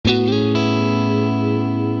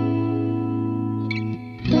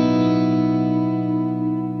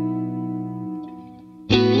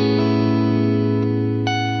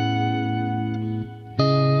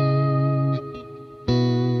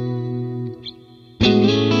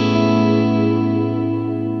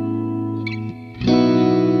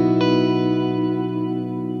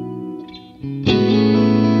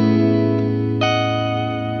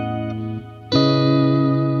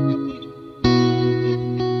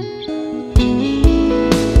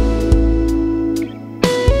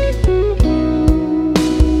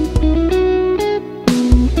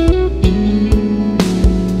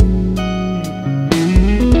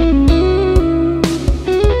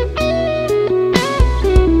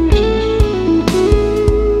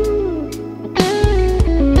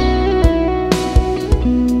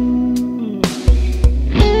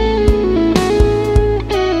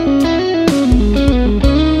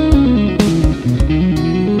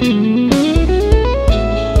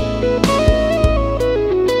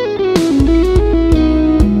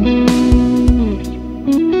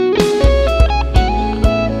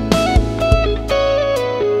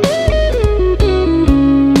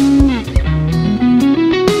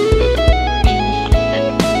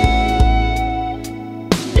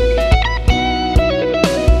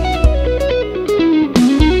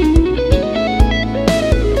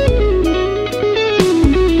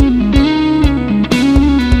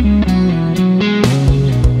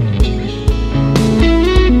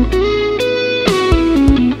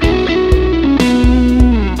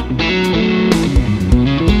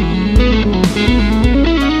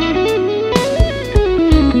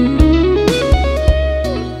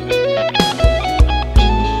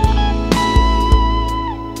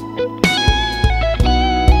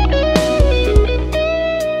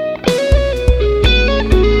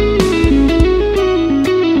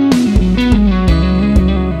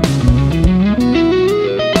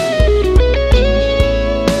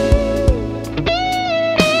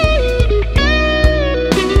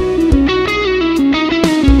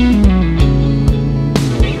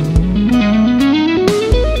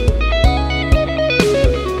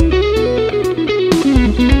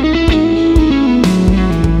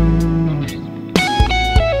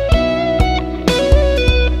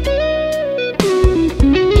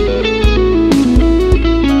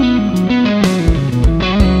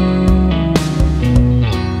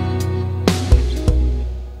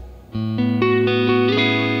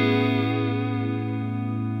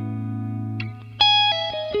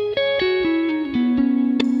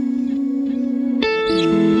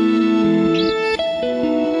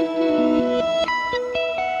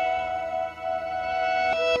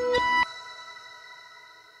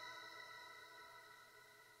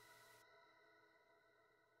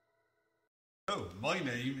My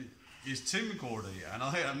name is Tim Cordy, and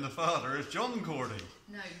I am the father of John Cordy.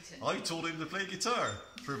 No, Tim. I taught him to play guitar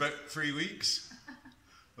for about 3 weeks,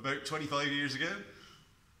 about 25 years ago.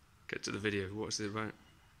 Get to the video. What's it about?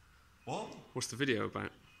 What? What's the video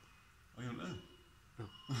about? I don't know.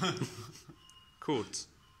 Oh. Chords.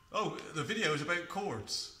 Oh, the video is about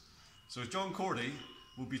chords. So John Cordy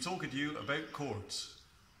will be talking to you about chords.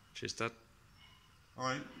 Cheers, Dad.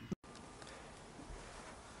 Alright.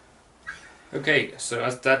 Okay, so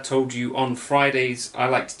as Dad told you, on Fridays I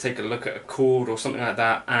like to take a look at a chord or something like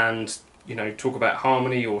that and, you know, talk about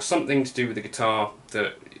harmony or something to do with the guitar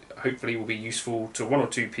that hopefully will be useful to one or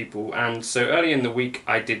two people. And so early in the week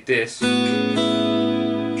I did this,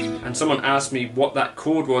 and someone asked me what that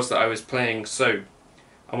chord was that I was playing, so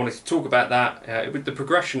I wanted to talk about that. With the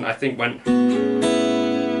progression, I think went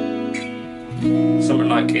something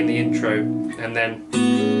like in the intro, and then.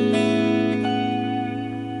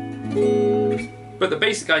 But the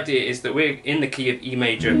basic idea is that we're in the key of E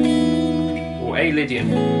major, or A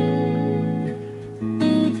Lydian.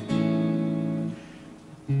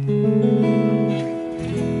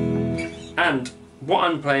 And what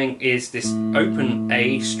I'm playing is this open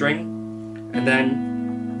A string, and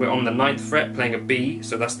then we're on the 9th fret playing a B,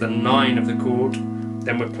 so that's the 9 of the chord.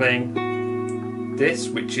 Then we're playing this,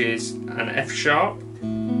 which is an F sharp,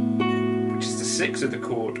 which is the 6 of the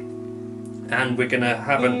chord, and we're going to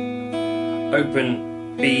have an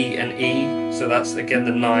open B and E, so that's again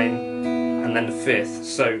the 9 and then the 5th.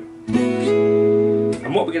 So,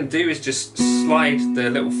 and what we're going to do is just slide the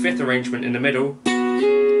little 5th arrangement in the middle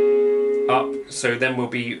up, so then we'll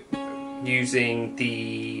be using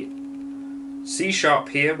the C sharp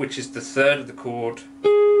here, which is the 3rd of the chord,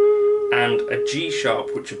 and a G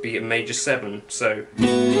sharp, which would be a major 7, so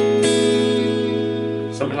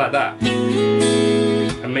something like that.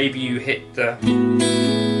 And maybe you hit the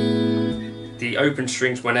open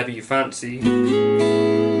strings whenever you fancy.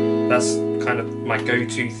 That's kind of my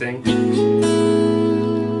go-to thing.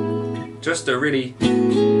 Just a really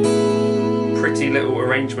pretty little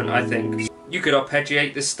arrangement, I think. You could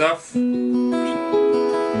arpeggiate this stuff. And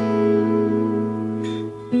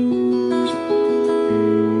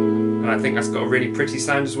I think that's got a really pretty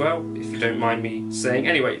sound as well, if you don't mind me saying.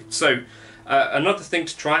 Anyway, so another thing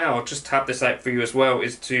to try, I'll just tap this out for you as well,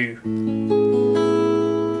 is to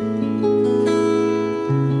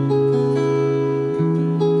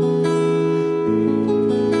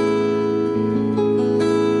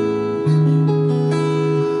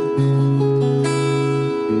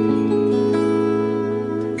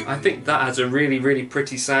I think that has a really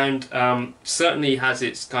pretty sound. Certainly has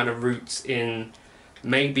its kind of roots in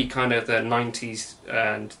maybe kind of the 90s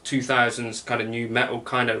and 2000s kind of new metal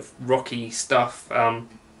kind of rocky stuff.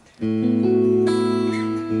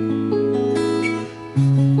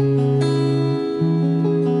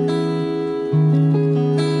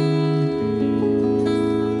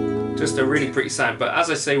 Just a really pretty sound. But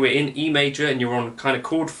as I say, we're in E major and you're on kind of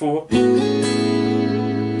chord 4.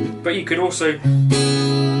 But you could also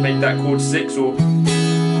make that chord 6 or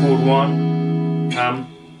chord 1.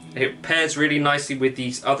 It pairs really nicely with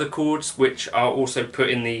these other chords, which I'll also put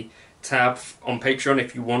in the tab on Patreon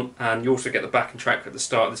if you want, and you also get the backing track at the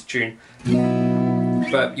start of this tune.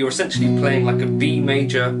 But you're essentially playing like a B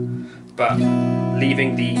major, but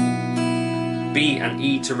leaving the B and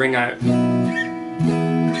E to ring out.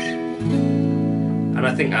 And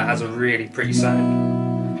I think that has a really pretty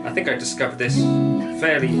sound. I think I discovered this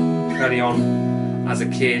fairly early on as a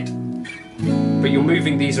kid. But you're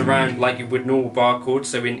moving these around like you would normal bar chords.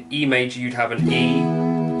 So in E major you'd have an E,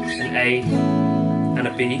 an A, and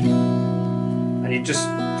a B. And you just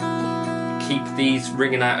keep these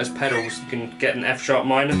ringing out as pedals. You can get an F sharp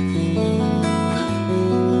minor.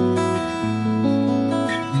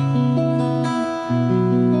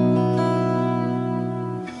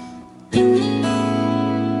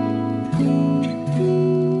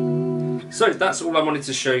 So that's all I wanted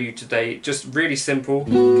to show you today, just really simple.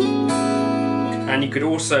 And you could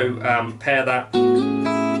also pair that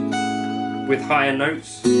with higher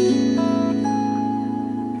notes.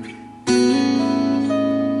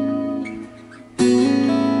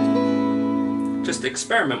 Just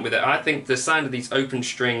experiment with it. I think the sound of these open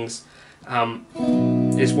strings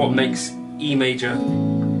is what makes E major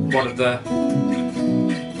one of the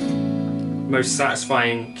most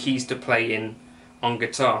satisfying keys to play in on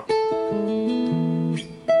guitar.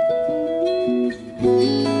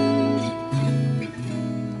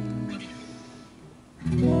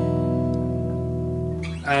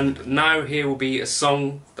 And now here will be a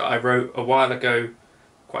song that I wrote a while ago,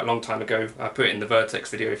 quite a long time ago. I put it in the Vertex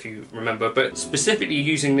video if you remember, but specifically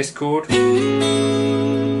using this chord.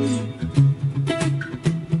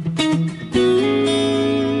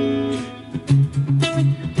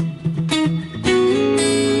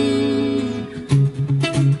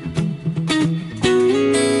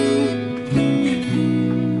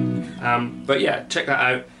 check that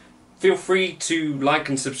out. Feel free to like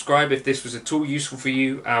and subscribe if this was at all useful for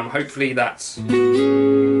you. Hopefully that's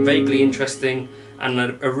vaguely interesting and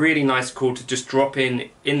a really nice chord to just drop in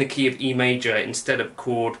the key of E major instead of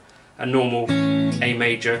chord a normal A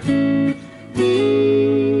major.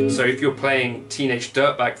 So if you're playing Teenage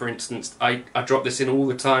Dirtbag, for instance, I drop this in all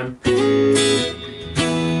the time.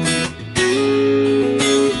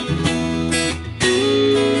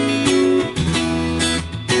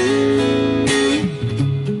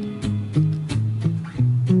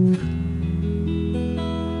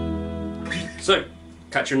 So,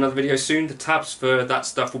 catch you in another video soon. The tabs for that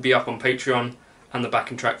stuff will be up on Patreon and the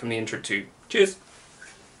backing track from the intro too. Cheers!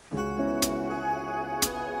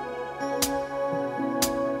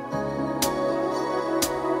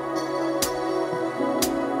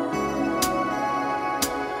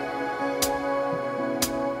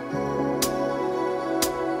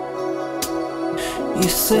 You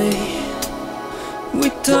say we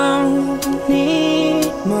don't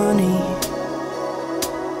need money.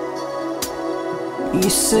 You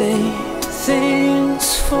say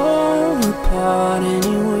things fall apart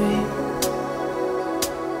anyway.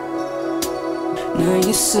 Now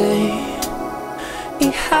you say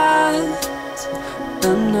he had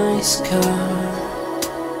a nice car.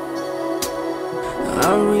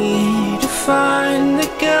 I'll redefine the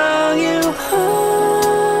girl you are.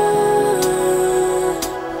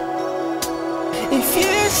 If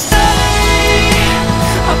you stay,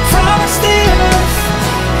 I promise the earth,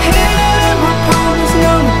 hidden in my palm is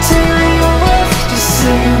no material worth. Just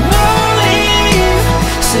say you won't leave,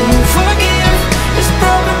 say you forgive this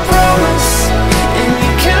broken promise, and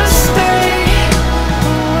you can't stay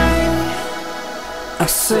away. I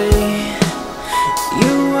say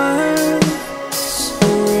your words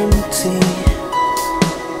are empty.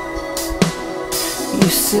 You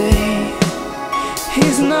say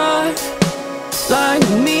he's not like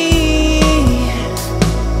me,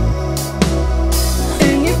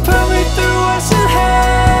 and you put me through what's in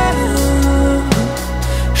hell,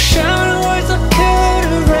 shouting words I could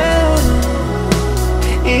have read.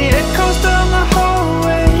 It echoes down the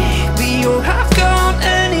hallway, but you have gone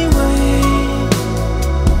anyway.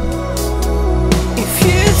 If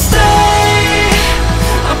you'd stay,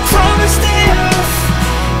 I promise the earth,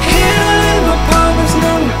 hidden in my palm is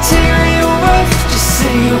no material worth. Just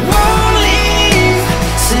say you won't leave,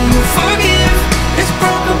 say you forgive this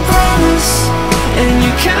broken promise, and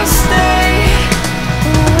you can't stay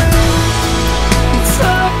away. It's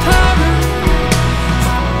a pattern,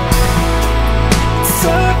 it's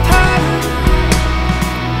a pattern,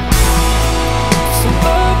 it's a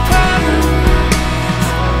pattern.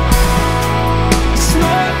 It's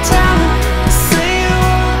not time to say you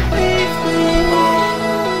won't leave me,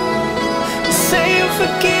 say you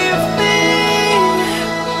forgive me.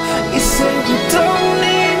 You say we don't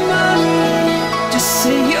need money, just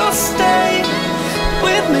say you'll stay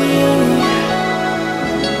with me.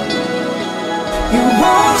 You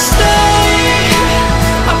won't